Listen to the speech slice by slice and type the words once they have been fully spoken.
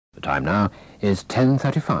The time now is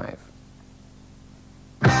 10:35.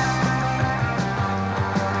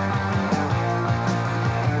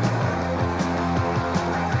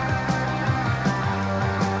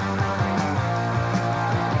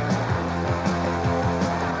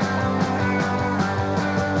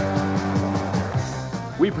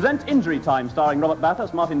 We present Injury Time, starring Robert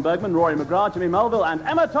Bathurst, Martin Bergman, Rory, McGrath, Jimmy Mulville, and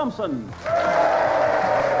Emma Thompson.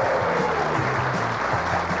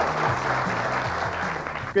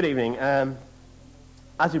 Good evening.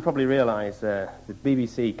 As you probably realise, the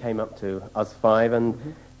BBC came up to us five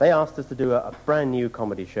and they asked us to do a brand new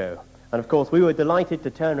comedy show. And of course, we were delighted to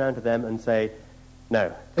turn around to them and say,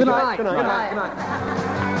 no. Good night. Good night.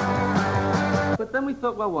 But then we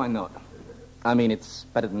thought, well, why not? I mean, it's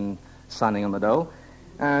better than signing on the dole.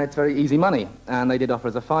 It's very easy money, and they did offer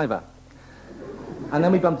us a £5. And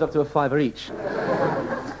then we bumped up to a £5 each.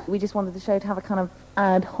 We just wanted the show to have a kind of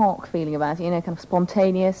ad hoc feeling about it, you know, kind of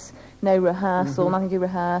spontaneous, no rehearsal, nothing to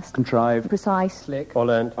rehearse. Contrived. Precise. Slick. Or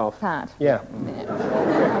learnt off. Pat. Yeah.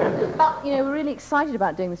 But, you know, we're really excited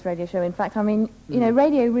about doing this radio show. In fact, I mean, you know,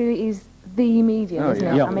 radio really is the medium, isn't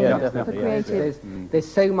it? Yeah, I mean, yeah, for creative...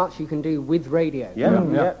 There's so much you can do with radio.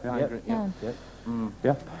 Yeah. I agree.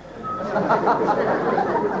 Yeah.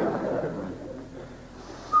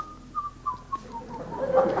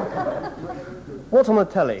 What's on the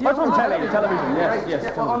telly? What's on telly? Television,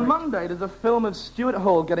 yes. Well, on Monday, there's a film of Stuart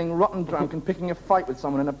Hall getting rotten drunk and picking a fight with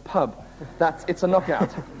someone in a pub. It's a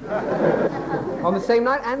knockout. On the same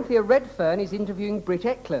night, Anthea Redfern is interviewing Britt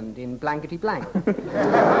Eklund in Blankety Blank.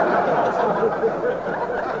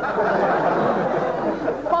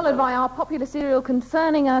 Followed by our popular serial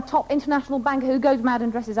concerning a top international banker who goes mad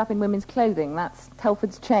and dresses up in women's clothing. That's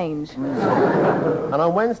Telford's Change. And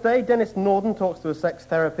on Wednesday, Dennis Norden talks to a sex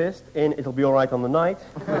therapist in It'll Be All Right on the Night.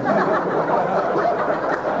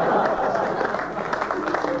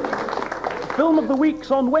 Film of the week's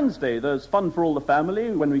on Wednesday. There's fun for all the family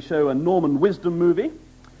when we show a Norman Wisdom movie.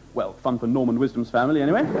 Well, fun for Norman Wisdom's family,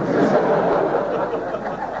 anyway.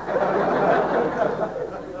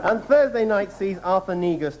 And Thursday night sees Arthur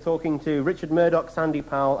Negus talking to Richard Murdoch, Sandy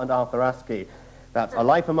Powell and Arthur Askey. That's A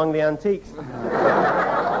Life Among the Antiques.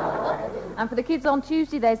 And for the kids on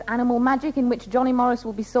Tuesday, there's Animal Magic, in which Johnny Morris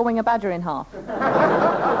will be sawing a badger in half.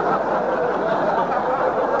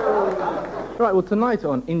 Right, well, tonight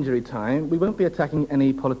on Injury Time, we won't be attacking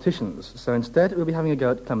any politicians, so instead we'll be having a go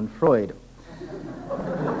at Clement Freud.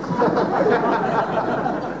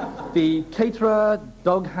 The caterer,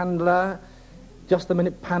 dog handler,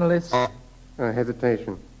 just-a-minute panellist.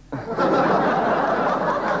 Hesitation.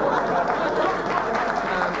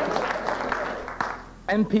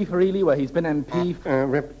 MP for Ely, where he's been MP.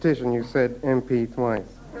 Repetition, you said MP twice.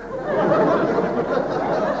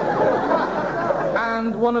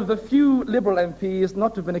 And one of the few Liberal MPs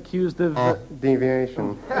not to have been accused of...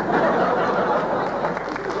 Deviation.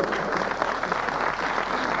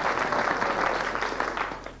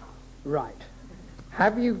 Right.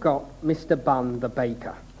 Have you got Mr. Bunn the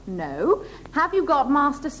baker? No. Have you got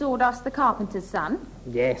Master Sawdust the carpenter's son?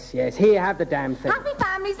 Yes. Here, have the damn thing. Happy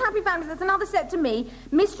families. That's another set to me.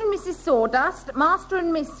 Mr. and Mrs. Sawdust, Master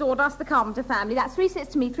and Miss Sawdust the carpenter family. That's 3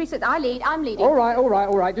 sets to me, 3 sets. I'm leading. All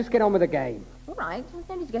right. Just get on with the game. All right.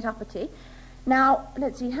 No need to get uppity. Now,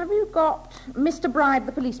 let's see. Have you got Mr. Bride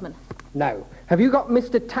the policeman? No. Have you got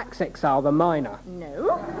Mr. Tax Exile the miner?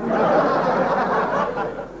 No.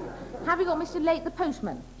 Have you got Mr. Late the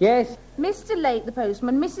postman? Yes. Mr. Late the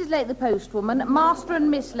postman, Mrs. Late the postwoman, Master and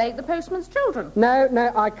Miss Late the postman's children. No,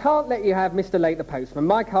 I can't let you have Mr. Late the postman.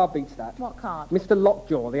 My card beats that. What card? Mr.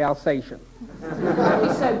 Lockjaw the Alsatian.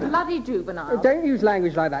 He's so bloody juvenile. Don't use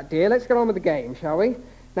language like that, dear. Let's get on with the game, shall we?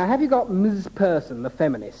 Now, have you got Ms. Person, the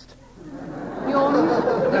feminist? You're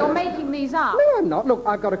making these up. No, I'm not. Look,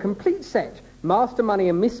 I've got a complete set. Master Money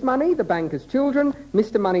and Miss Money, the banker's children,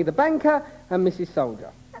 Mr. Money the banker, and Mrs.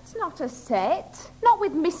 Soldier. That's not a set. Not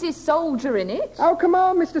with Mrs. Soldier in it. Oh, come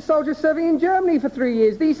on, Mr. Soldier's serving in Germany for 3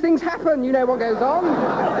 years. These things happen. You know what goes on.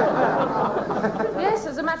 Yes,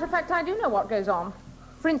 as a matter of fact, I do know what goes on.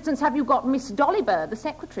 For instance, have you got Miss Dollybird, the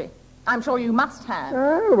secretary? I'm sure you must have.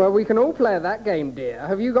 Oh, well, we can all play that game, dear.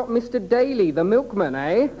 Have you got Mr. Daly, the milkman,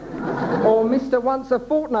 eh? Or Mr. Once a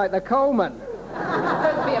Fortnight, the coalman?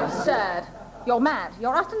 Don't be absurd. You're mad.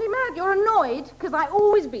 You're utterly mad. You're annoyed because I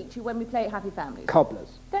always beat you when we play at Happy Families.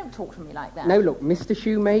 Cobblers. Don't talk to me like that. No, look, Mr.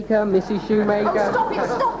 Shoemaker, Mrs. Shoemaker... Oh, stop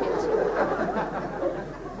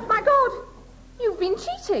it! My God, you've been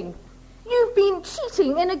cheating. You've been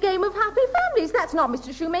cheating in a game of Happy Families. That's not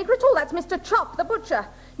Mr. Shoemaker at all. That's Mr. Chop, the butcher.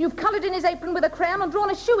 You've coloured in his apron with a crayon and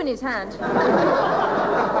drawn a shoe in his hand.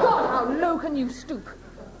 God, how low can you stoop?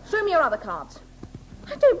 Show me your other cards.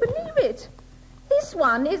 I don't believe it. This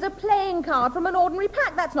one is a playing card from an ordinary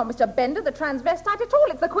pack. That's not Mr. Bender, the transvestite at all.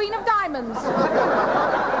 It's the Queen of Diamonds.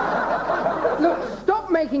 Look,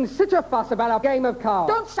 stop making such a fuss about our game of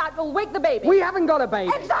cards. Don't shout, you'll wake the baby. We haven't got a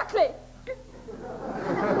baby. Exactly.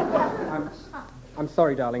 I'm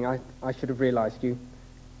sorry, darling. I should have realised you.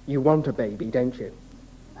 You want a baby, don't you?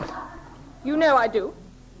 You know I do.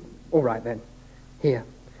 All right, then. Here.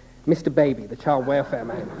 Mr. Baby, the child welfare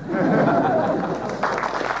man.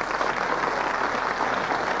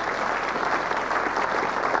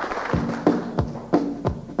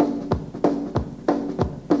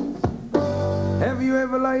 Have you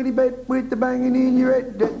ever laid in bed with the banging in your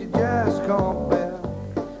head that you just can't bear?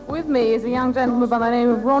 With me is a young gentleman by the name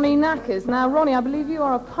of Ronnie Knackers. Now, Ronnie, I believe you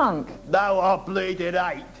are a punk. No, I bleeding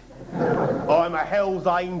ain't. I'm a Hell's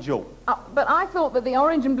Angel. But I thought that the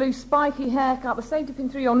orange and blue spiky haircut, the safety pin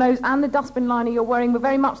through your nose and the dustbin liner you're wearing were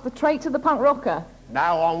very much the traits of the punk rocker.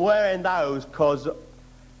 Now, I'm wearing those because...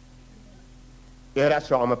 Yeah,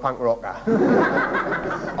 that's right, I'm a punk rocker.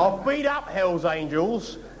 I've beat up Hell's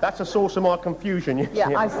Angels. That's the source of my confusion. Yeah,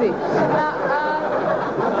 I see. Now,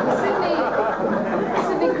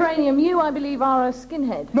 Sydney Cranium, you, I believe, are a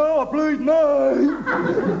skinhead. No, I bleed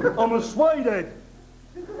no. I'm a suede head.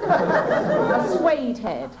 A suede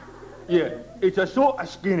head. Yeah, it's a sort of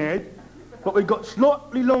skinhead, but we've got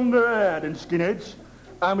slightly longer hair than skinheads,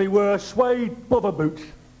 and we wear suede bother boots.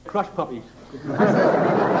 Crush puppies. Could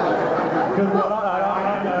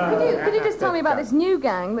you just tell me about this new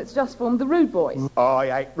gang that's just formed, the Rude Boys? I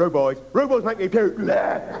hate rude boys. Rude boys make me puke.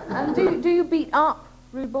 And do you beat up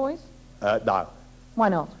Rude Boys? No. Why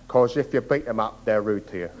not? Because if you beat them up, they're rude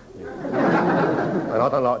to you. And I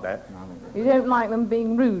don't like that. You don't like them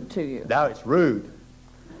being rude to you? No, it's rude.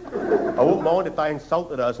 I wouldn't mind if they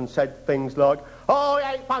insulted us and said things like, oh, I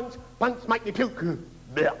hate punks. Punks make me puke.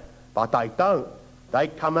 But they don't. They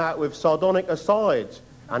come out with sardonic asides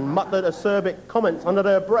and muttered acerbic comments under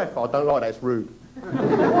their breath. I don't like that, it's rude.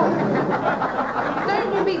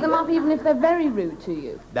 Don't you beat them up even if they're very rude to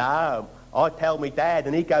you? No, I tell me dad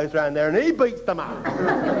and he goes round there and he beats them up.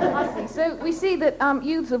 I see. So we see that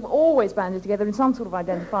youths have always banded together in some sort of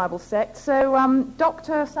identifiable sect. So,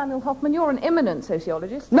 Dr. Samuel Hoffman, you're an eminent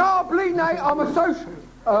sociologist. No, bleed no, I'm a social...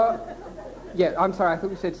 Yeah, I'm sorry, I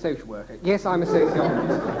thought you said social worker. Yes, I'm a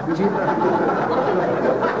sociologist,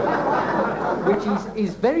 which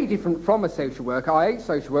is very different from a social worker. I hate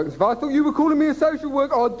social workers. If I thought you were calling me a social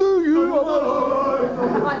worker, I'd do you.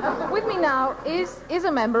 Right, but with me now is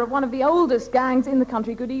a member of one of the oldest gangs in the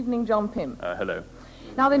country. Good evening, John Pym. Hello.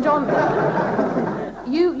 Now then, John,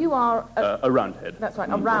 you are... A roundhead. That's right,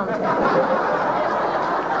 a roundhead.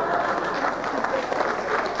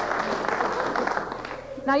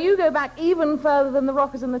 Now, you go back even further than the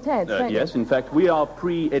Rockers and the Teds, don't you? Yes, in fact, we are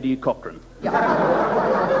pre-Eddie Cochran. Yeah,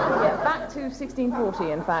 back to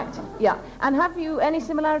 1640, in fact. Yeah. And have you any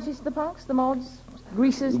similarities to the punks, the mods,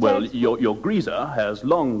 greasers, Well, Teds? your greaser has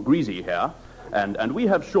long, greasy hair, and we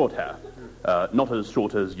have short hair. Not as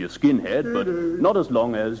short as your skinhead, but not as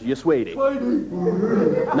long as your suede.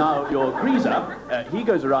 Now, your greaser, he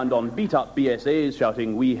goes around on beat-up BSAs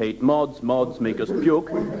shouting, we hate mods, mods make us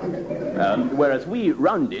puke. Whereas we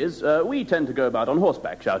roundies, we tend to go about on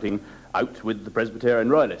horseback shouting, out with the Presbyterian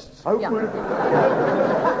Royalists. Yeah.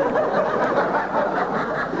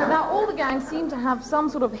 Now, all the gangs seem to have some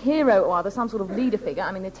sort of hero or other, some sort of leader figure.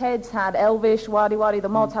 I mean, the Teds had Elvish, Waddy Waddy, the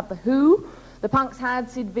mods have the Who. The punks had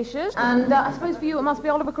Sid Vicious, and I suppose for you it must be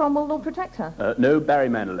Oliver Cromwell, Lord Protector. No, Barry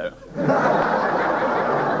Manilow.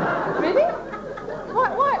 Really?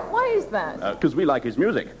 Why is that? Because we like his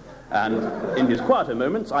music. And in his quieter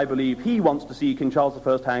moments, I believe he wants to see King Charles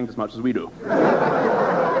I hanged as much as we do.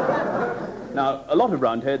 Now, a lot of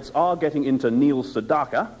roundheads are getting into Neil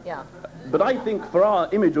Sedaka. Yeah. But I think for our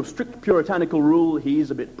image of strict puritanical rule,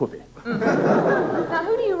 he's a bit puffy. Now,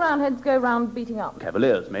 who do you roundheads go round beating up?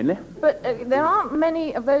 Cavaliers, mainly. But there aren't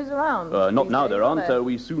many of those around. Not now, days, there aren't.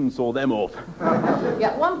 We soon saw them off.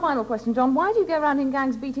 Yeah, one final question, John. Why do you go around in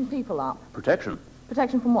gangs beating people up? Protection.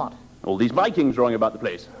 Protection from what? All these Vikings roaring about the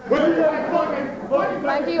place.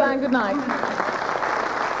 Thank you and good night.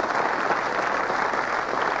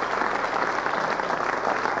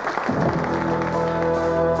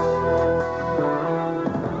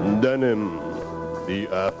 Denim, the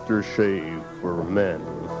aftershave for men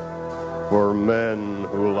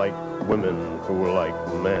who like women who like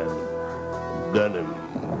men. Denim,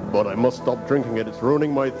 but I must stop drinking it. It's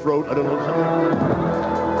ruining my throat. I don't know.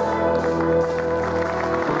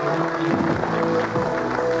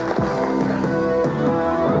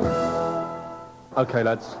 Okay,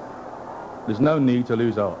 lads. There's no need to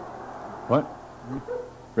lose heart. Right?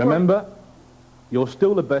 Remember, you're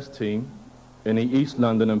still the best team in the East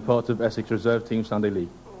London and part of Essex Reserve Team Sunday League.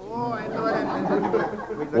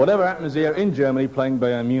 Whatever happens here in Germany, playing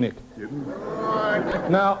Bayern Munich.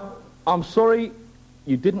 Now, I'm sorry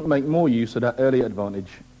you didn't make more use of that early advantage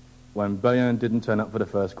when Bayern didn't turn up for the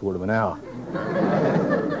first quarter of an hour.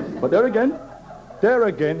 But there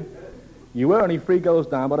again, you were only 3 goals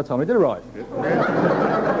down by the time they did arrive.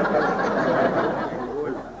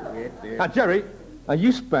 Now, Jerry,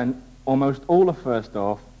 you spent almost all the first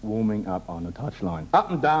half warming up on the touchline. Up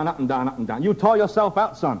and down, up and down, up and down. You tire yourself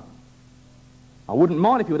out, son. I wouldn't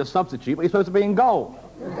mind if you were a substitute, but you're supposed to be in goal.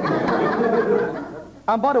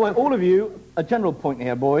 And by the way, all of you, a general point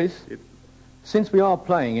here, boys. Since we are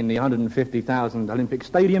playing in the 150,000 Olympic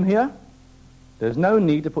Stadium here, there's no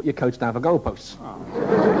need to put your coach down for goalposts.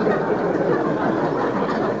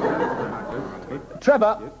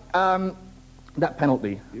 Trevor, that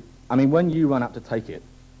penalty, I mean, when you run up to take it,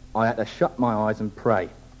 I had to shut my eyes and pray.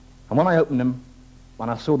 And when I opened them, when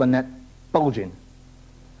I saw the net bulging,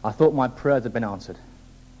 I thought my prayers had been answered.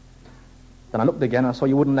 Then I looked again and I saw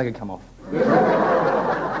your wooden leg had come off.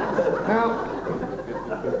 Now,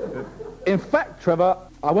 in fact, Trevor,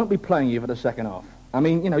 I won't be playing you for the second half. I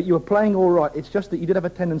mean, you know, you were playing all right. It's just that you did have a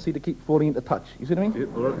tendency to keep falling into touch. You see what I mean? Yeah,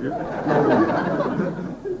 all right, yeah.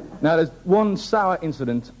 Now, there's one sour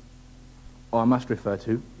incident I must refer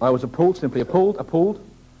to. I was appalled, simply appalled,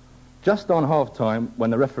 just on half-time when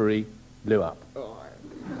the referee blew up.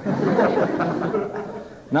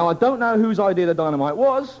 Now, I don't know whose idea the dynamite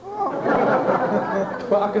was,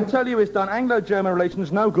 but I can tell you it's done Anglo-German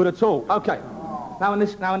relations no good at all. Okay. Now in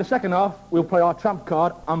the second half, we'll play our trump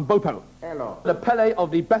card, Mbopo. Hello. The Pele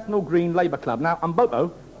of the Bethnal Green Labour Club. Now,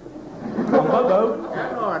 Mbopo.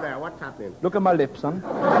 Hello there, what's happening? Look at my lips, son.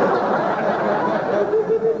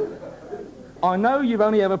 I know you've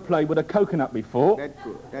only ever played with a coconut before. That's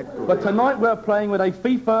good. But tonight we're playing with a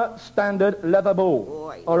FIFA standard leather ball.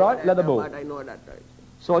 Oh, all right, leather ball. I know that.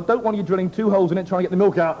 So I don't want you drilling 2 holes in it trying to get the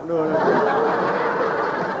milk out. No.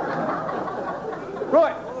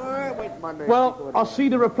 Right. Well, I see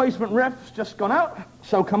the replacement ref's just gone out,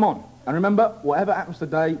 so come on. And remember, whatever happens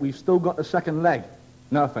today, we've still got the second leg.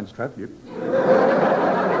 No offence, Trev.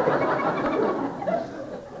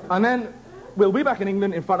 And then we'll be back in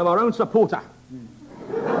England in front of our own supporter.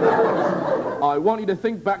 I want you to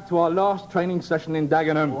think back to our last training session in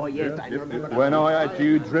Dagenham. Oh, yes, I remember that. When I had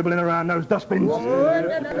you dribbling around those dustbins.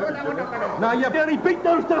 Now, you nearly beat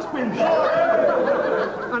those dustbins.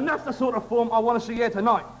 And that's the sort of form I want to see here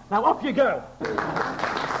tonight. Now, off you go.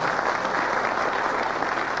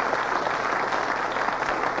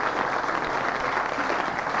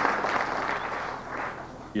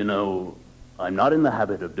 You know, I'm not in the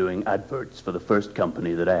habit of doing adverts for the first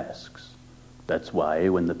company that asks. That's why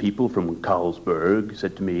when the people from Carlsberg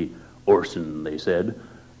said to me, Orson, they said,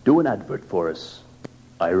 do an advert for us,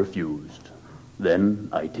 I refused. Then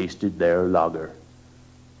I tasted their lager.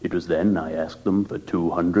 It was then I asked them for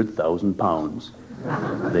 £200,000.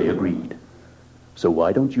 They agreed. So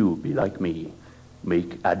why don't you be like me?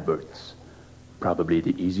 Make adverts. Probably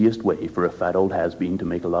the easiest way for a fat old has-been to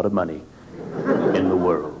make a lot of money in the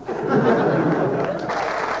world.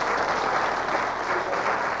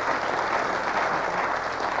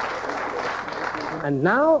 And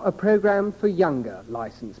now a program for younger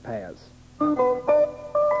license payers.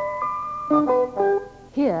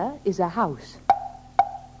 Here is a house.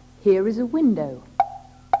 Here is a window.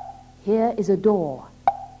 Here is a door.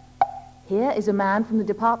 Here is a man from the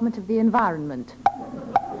Department of the Environment.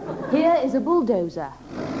 Here is a bulldozer.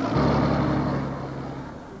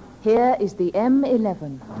 Here is the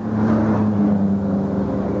M11.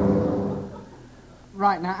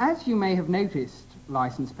 Right, now, as you may have noticed,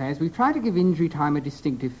 license payers, we've tried to give Injury Time a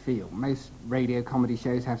distinctive feel. Most radio comedy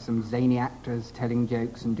shows have some zany actors telling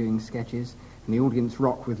jokes and doing sketches, and the audience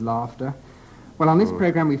rock with laughter. Well, on this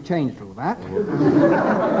programme, we've changed all that.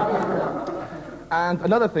 And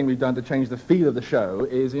another thing we've done to change the feel of the show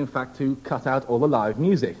is, in fact, to cut out all the live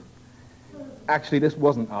music. Actually, this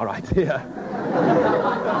wasn't our idea.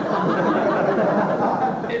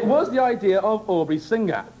 It was the idea of Aubrey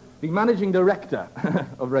Singer, the managing director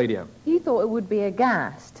of radio. He thought it would be a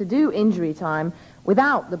gas to do Injury Time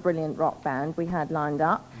without the brilliant rock band we had lined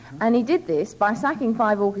up. And he did this by sacking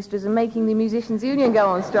 5 orchestras and making the Musicians' Union go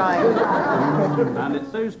on strike. And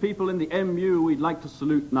it's those people in the MU we'd like to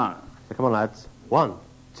salute now. So come on, lads. 1,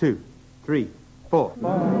 2, 3, 4.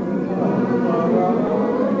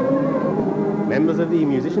 Members of the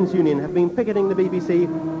Musicians' Union have been picketing the BBC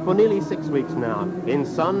for nearly 6 weeks now. In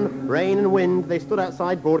sun, rain and wind, they stood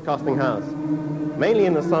outside Broadcasting House. Mainly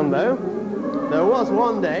in the sun, though, There was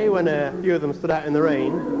one day when a few of them stood out in the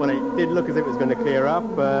rain, when it did look as if it was going to clear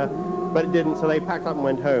up, but it didn't, so they packed up and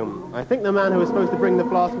went home. I think the man who was supposed to bring the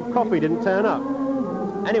flask of coffee didn't turn up.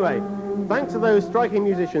 Anyway, thanks to those striking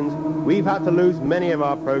musicians, we've had to lose many of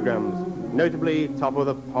our programs. Notably, Top of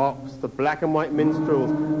the Pops, the Black and White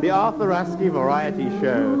Minstrels, the Arthur Askey Variety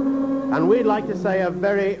Show. And we'd like to say a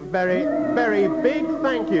very, very, very big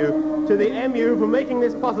thank you to the MU for making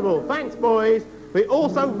this possible. Thanks, boys. We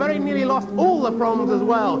also very nearly lost all the proms as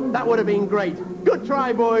well. That would have been great. Good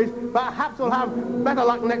try, boys. Perhaps we'll have better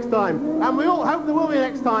luck next time. And we all hope there will be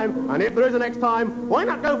next time. And if there is a next time, why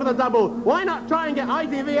not go for the double? Why not try and get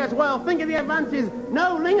ITV as well? Think of the advantages.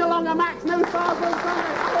 No ling-a-longer Max, no stars, no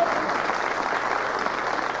Sunday.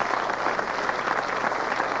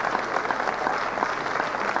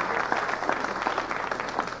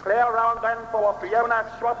 Clear round then for Fiona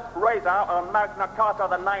Schwab Razor on Magna Carta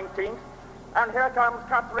the 19th. And here comes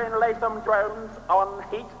Catherine Latham-Jones on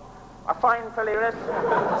Heat. A fine filly this.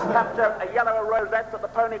 Captured a yellow rosette at the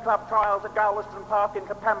Pony Club trials at Galveston Park in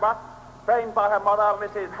September. Trained by her mother,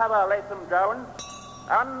 Mrs. Heather Latham-Jones.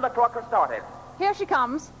 And the clock has started. Here she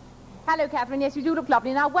comes. Hello, Catherine. Yes, you do look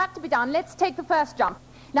lovely. Now, work to be done. Let's take the first jump.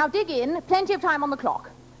 Now, dig in. Plenty of time on the clock.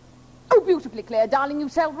 Oh, beautifully clear, darling. You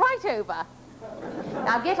sailed right over.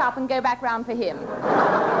 Now, get up and go back round for him.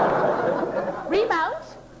 Remount.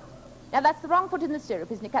 Now, that's the wrong foot in the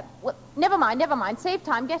stirrup, isn't it, Cap? Well, never mind. Save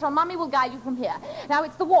time. Get on. Mummy will guide you from here. Now,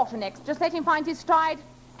 it's the water next. Just let him find his stride.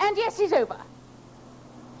 And yes, he's over.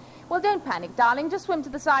 Well, don't panic, darling. Just swim to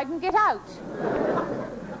the side and get out.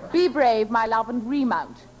 Be brave, my love, and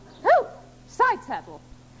remount. Oh, side saddle.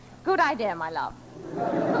 Good idea, my love.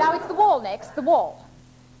 Now, it's the wall next. The wall.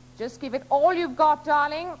 Just give it all you've got,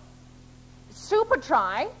 darling. Super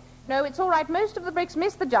try. No, it's all right. Most of the bricks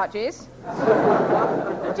miss the judges.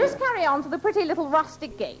 Just carry on to the pretty little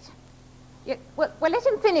rustic gate. Yeah, well, let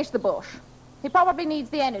him finish the bush. He probably needs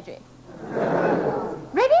the energy.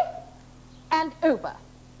 Ready? And over.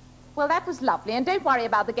 Well, that was lovely. And don't worry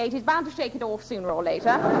about the gate. He's bound to shake it off sooner or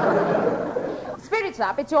later. Spirits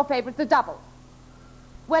up. It's your favourite, the double.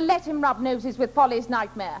 Well, let him rub noses with Polly's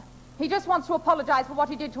nightmare. He just wants to apologise for what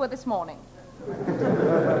he did to her this morning.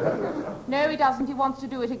 No, he doesn't. He wants to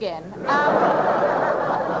do it again.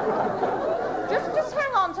 Just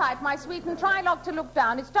hang on tight, my sweet, and try not to look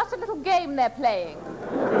down. It's just a little game they're playing.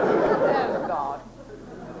 Oh, God.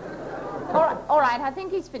 All right, I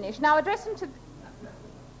think he's finished. Now, address him to...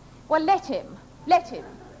 Well, let him.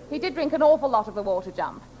 He did drink an awful lot of the water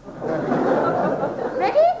jump.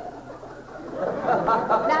 Ready?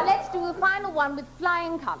 Now, let's do the final one with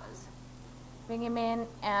flying colours. Bring him in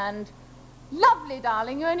and... Lovely,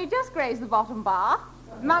 darling. You only just grazed the bottom bar.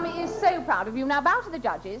 Mummy is so proud of you. Now, bow to the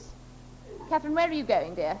judges. Catherine, where are you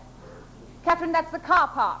going, dear? Catherine, that's the car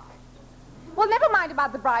park. Well, never mind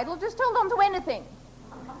about the bridle. Just hold on to anything.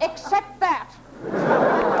 Except that.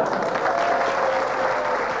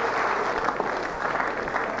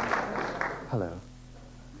 Hello.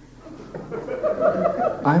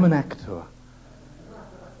 I'm an actor.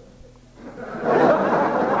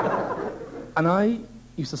 And I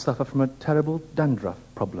used to suffer from a terrible dandruff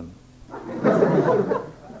problem.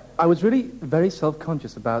 I was really very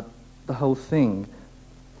self-conscious about the whole thing.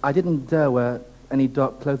 I didn't dare wear any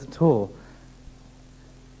dark clothes at all.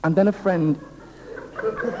 And then a friend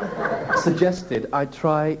suggested I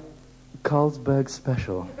try Carlsberg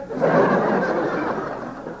Special.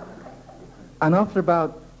 And after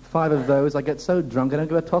about 5 of those, I get so drunk I don't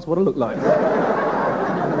give a toss what it looked like.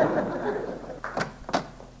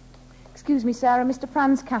 Excuse me, Sarah, Mr.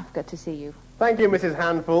 Franz Kafka to see you. Thank you, Mrs.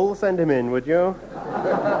 Handful. Send him in, would you?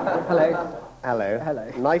 Hello. Hello.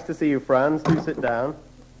 Hello. Nice to see you, Franz. Do sit down.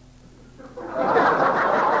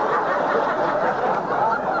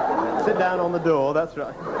 Sit down on the door, that's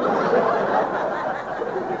right.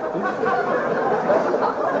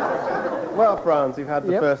 Well, Franz, you've had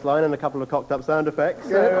the first line and a couple of cocked-up sound effects.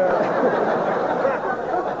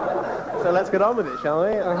 So let's get on with it, shall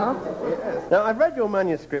we? Uh-huh. Yes. Now, I've read your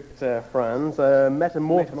manuscript, Franz,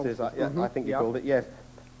 Metamorphosis, I think you called it, yes.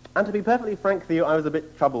 And to be perfectly frank with you, I was a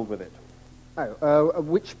bit troubled with it. Oh,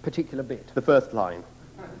 which particular bit? The first line.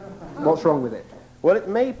 What's wrong with it? Well, it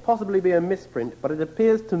may possibly be a misprint, but it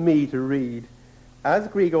appears to me to read, as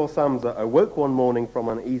Grigor Samsa awoke one morning from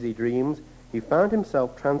uneasy dreams, he found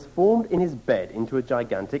himself transformed in his bed into a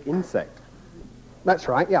gigantic insect. That's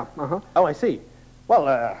right, yeah, uh-huh. Oh, I see. Well,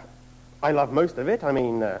 I love most of it. I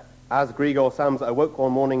mean, as Grigor Samsa awoke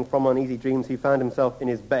one morning from uneasy dreams, he found himself in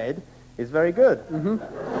his bed, is very good.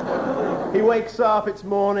 Mm-hmm. He wakes up, it's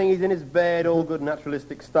morning, he's in his bed, all good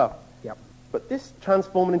naturalistic stuff. Yep. But this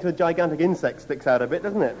transforming into a gigantic insect sticks out a bit,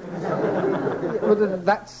 doesn't it? Well,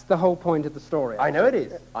 that's the whole point of the story. I know it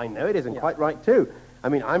is. I know it is, and quite right too. I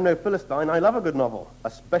mean, I'm no Philistine. I love a good novel,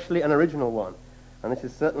 especially an original one. And this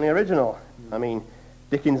is certainly original. I mean,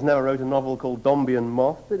 Dickens never wrote a novel called Dombey and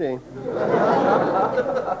Moth, did he?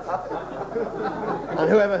 And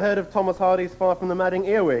whoever heard of Thomas Hardy's Far from the Madding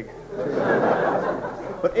Earwig?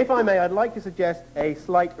 But if I may, I'd like to suggest a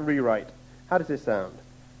slight rewrite. How does this sound?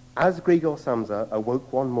 As Grigor Samsa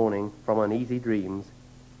awoke one morning from uneasy dreams,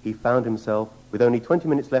 he found himself with only 20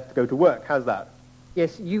 minutes left to go to work. How's that?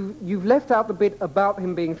 Yes, you've left out the bit about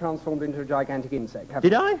him being transformed into a gigantic insect.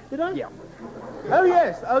 Did I? Did I? Yeah. Oh,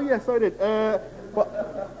 yes, I did.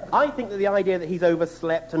 Well, I think that the idea that he's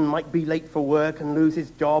overslept and might be late for work and lose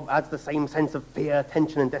his job adds the same sense of fear,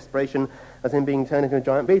 tension and desperation as him being turned into a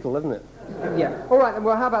giant beetle, doesn't it? Yeah. All right, then,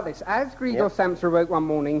 well, how about this? As Grigor Samsa awoke one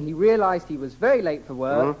morning, he realised he was very late for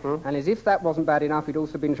work, and as if that wasn't bad enough, he'd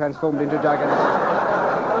also been transformed into a gigantic...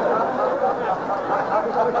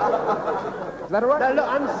 Is that all right? No, look,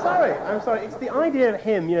 I'm sorry. It's the idea of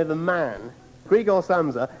him, the man, Grigor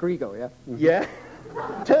Samsa. Grigor, yeah. Yeah.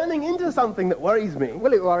 Turning into something that worries me.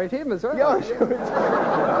 Well, it worried him as well. Yeah, sure.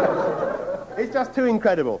 It's just too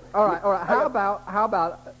incredible. All right. How about,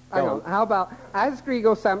 as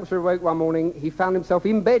Grigor Samsa awoke one morning, he found himself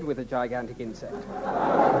in bed with a gigantic insect.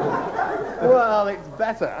 Well, it's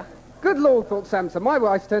better. Good Lord, thought Samsa, my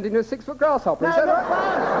wife's turned into a 6-foot grasshopper. Is that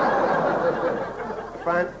right?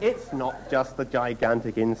 Fran, it's not just the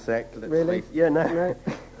gigantic insect. Really? Yeah, no.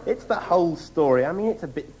 It's the whole story. I mean, it's a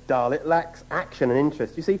bit dull. It lacks action and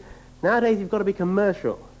interest. You see, nowadays you've got to be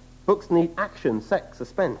commercial. Books need action, sex,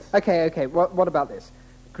 suspense. Okay. What about this?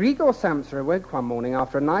 Grigor Samsa awoke one morning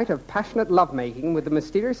after a night of passionate lovemaking with the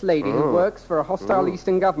mysterious lady who works for a hostile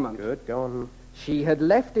Eastern government. Good, go on. She had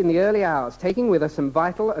left in the early hours, taking with her some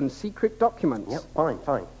vital and secret documents. Yep, fine.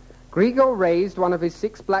 Grigor raised one of his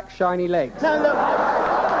 6 black shiny legs. No, look.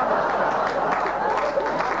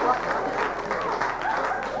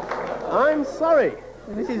 I'm sorry.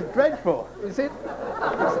 This is dreadful. Is it?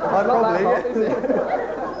 Probably, yes.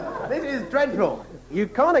 This is dreadful. You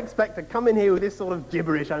can't expect to come in here with this sort of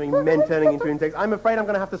gibberish, men turning into insects. I'm afraid I'm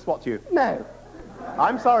going to have to swat you. No.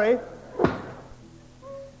 I'm sorry.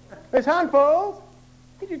 Miss Handfuls,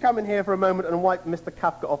 could you come in here for a moment and wipe Mr.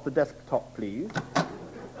 Kafka off the desktop, please?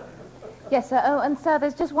 Yes, sir. Oh, and sir,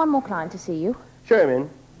 there's just one more client to see you. Show him in.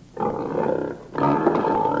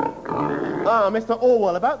 Ah, Mr.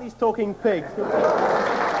 Orwell, about these talking pigs.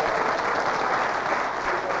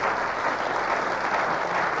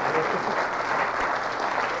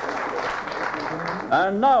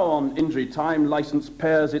 And now on Injury Time, Licence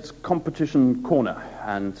Pairs, it's Competition Corner.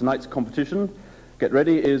 And tonight's competition, get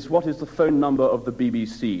ready, is what is the phone number of the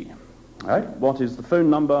BBC? All right, what is the phone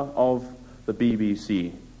number of the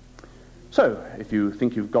BBC? So, if you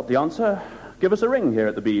think you've got the answer, give us a ring here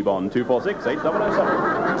at the Beeb on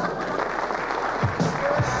 246-8007.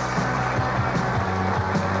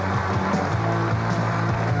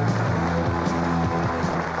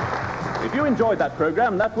 If you enjoyed that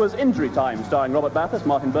programme, that was Injury Time, starring Robert Bathurst,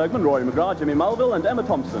 Martin Bergman, Rory McGrath, Jimmy Mulville and Emma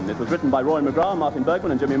Thompson. It was written by Rory McGrath, Martin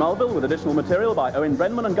Bergman and Jimmy Mulville, with additional material by Owen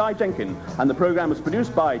Brenman and Guy Jenkin. And the programme was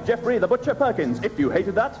produced by Geoffrey the Butcher Perkins. If you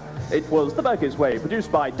hated that, it was The Berkey's Way,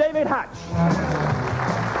 produced by David Hatch.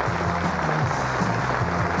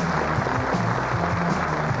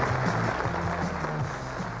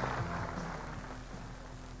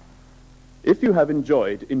 If you have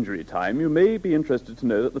enjoyed Injury Time, you may be interested to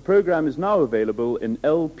know that the programme is now available in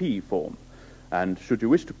LP form. And should you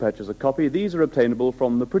wish to purchase a copy, these are obtainable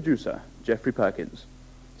from the producer, Geoffrey Perkins.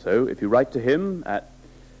 So if you write to him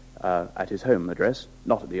at his home address,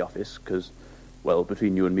 not at the office, because, well,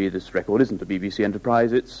 between you and me, this record isn't a BBC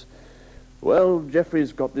enterprise,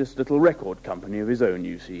 Geoffrey's got this little record company of his own,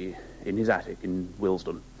 you see, in his attic in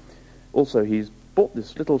Willesden. Also, he's bought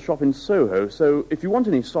this little shop in Soho, so if you want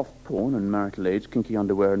any soft porn and marital aids, kinky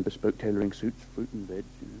underwear and bespoke tailoring suits, fruit and veg,